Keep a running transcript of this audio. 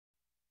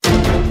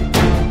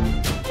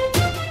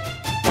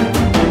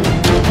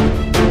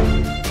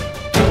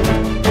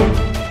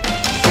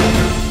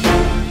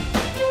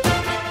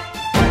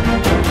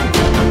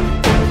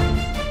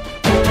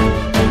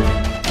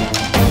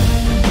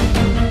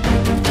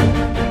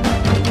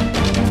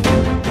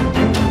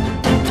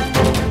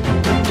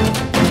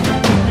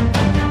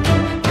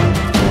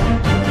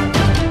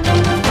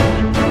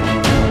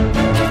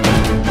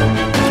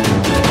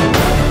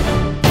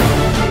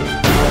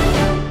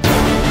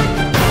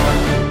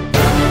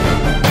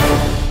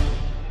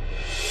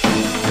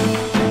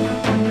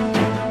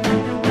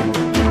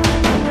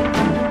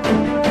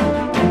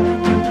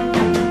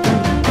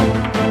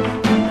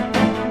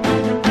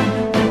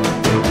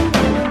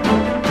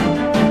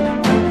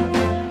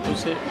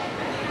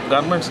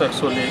Garments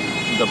actually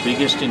the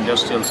biggest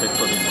industrial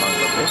sector in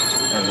Bangladesh,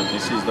 and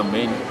this is the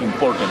main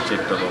important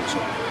sector also.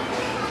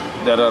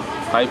 There are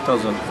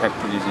 5,000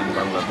 factories in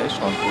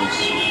Bangladesh on which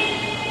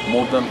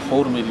more than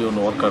 4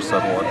 million workers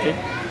are working,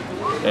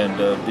 and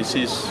this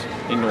is,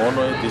 in one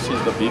way, this is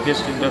the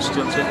biggest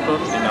industrial sector.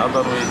 In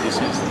other way, this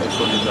is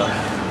actually the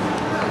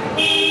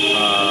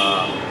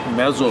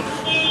major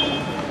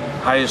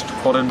highest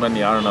foreign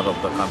money earner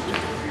of the country.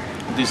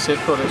 This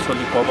sector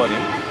actually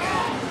covering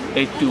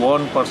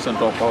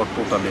 81% of our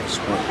total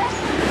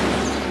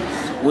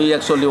export. We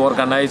actually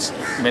organize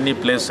many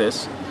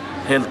places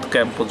health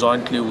camp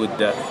jointly with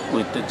the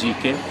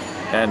GK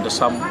and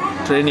some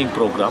training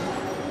program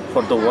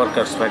for the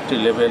workers factory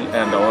level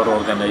and our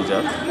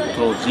organizer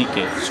through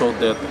GK, so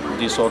that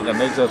this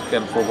organizer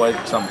can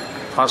provide some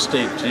first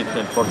aid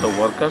treatment for the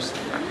workers.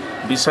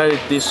 Besides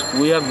this,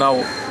 we are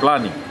now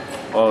planning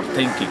or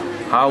thinking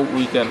how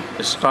we can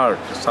start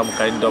some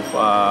kind of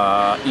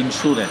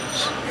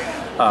insurance,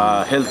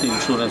 health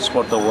insurance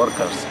for the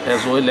workers,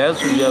 as well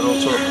as we are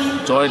also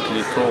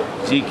jointly through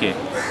GK,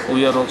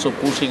 we are also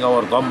pushing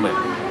our government,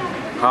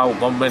 how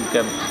government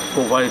can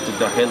provide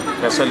the health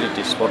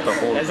facilities for the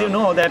whole. As you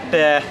know that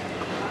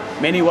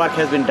many work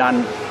has been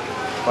done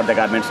for the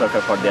garments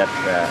worker for their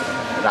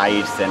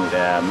rights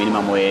and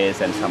minimum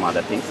wage and some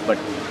other things, but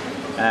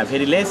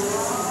very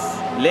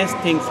less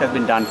things have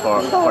been done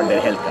for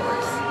their health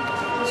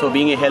coverage. So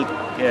being a health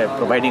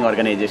providing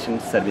organization,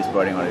 service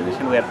providing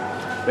organization, we are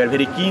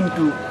very keen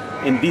to,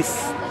 in this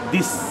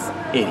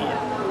area,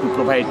 to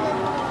provide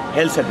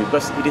health service,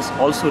 because it is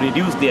also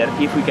reduced there.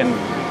 If we can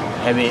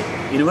have a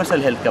universal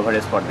health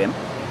coverage for them,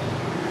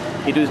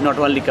 it will not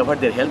only cover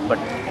their health, but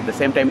at the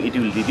same time it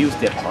will reduce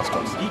their cost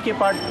also. GK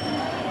part,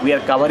 we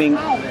are covering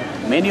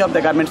many of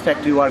the garments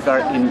factory worker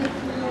in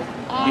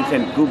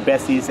different group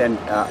bases and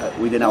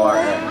within our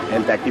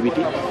health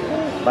activity.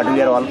 But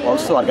we are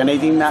also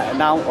organizing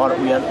now, or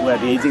we are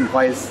raising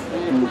voice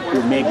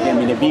to make them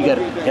in a bigger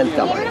health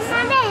coverage.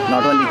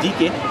 Not only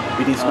GK,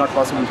 it is not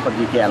possible for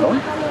GK alone.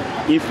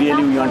 If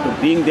really we want to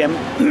bring them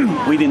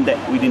within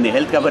the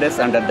health coverage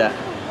under the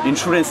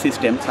insurance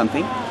system,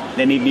 something,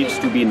 then it needs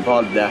to be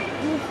involved the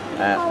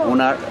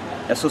owner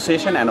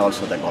association and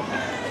also the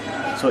government.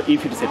 So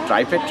if it is a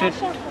trifected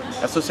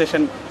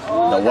association,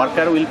 the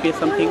worker will pay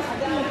something,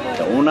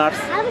 the owners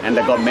and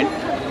the government,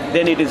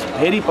 then it is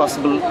very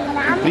possible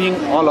to bring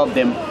all of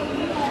them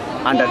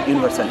under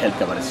universal health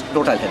coverage,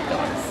 total health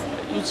coverage.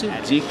 You see,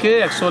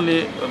 GK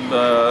actually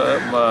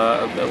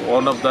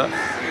one of the,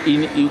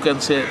 you can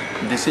say,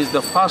 this is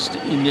the first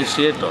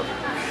initiator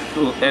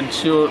to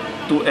ensure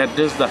to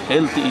address the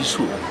health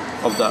issue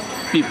of the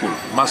people,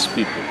 mass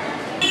people.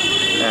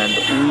 And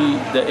we,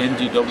 the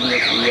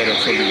NGWF, we are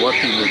actually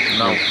working with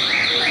now.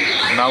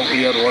 Now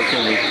we are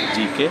working with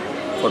GK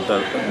for the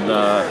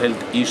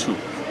health issue,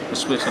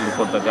 especially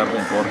for the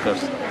garment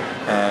workers.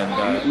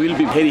 And we will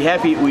be very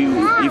happy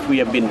if we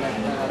have been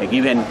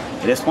given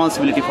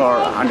responsibility for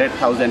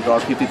 100,000 or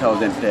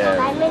 50,000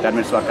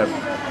 garments worker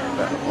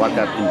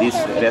in this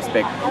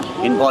respect,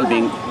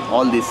 involving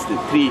all these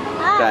three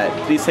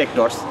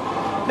sectors.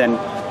 Then,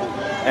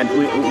 and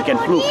we can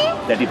prove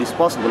that it is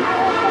possible,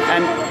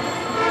 and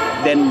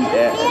then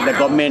the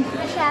government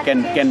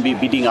can be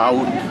bidding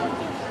out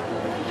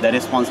the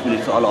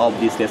responsibilities, all of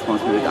these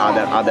responsibilities,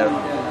 other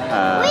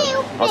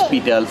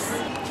hospitals.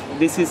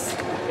 This is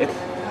a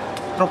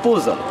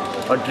proposal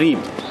or dream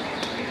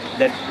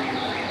that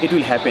it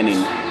will happen in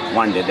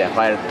one day,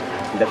 where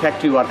the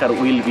factory worker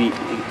will be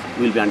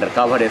under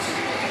coverage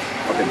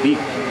of a big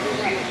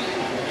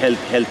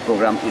health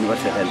program,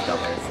 universal health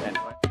coverage.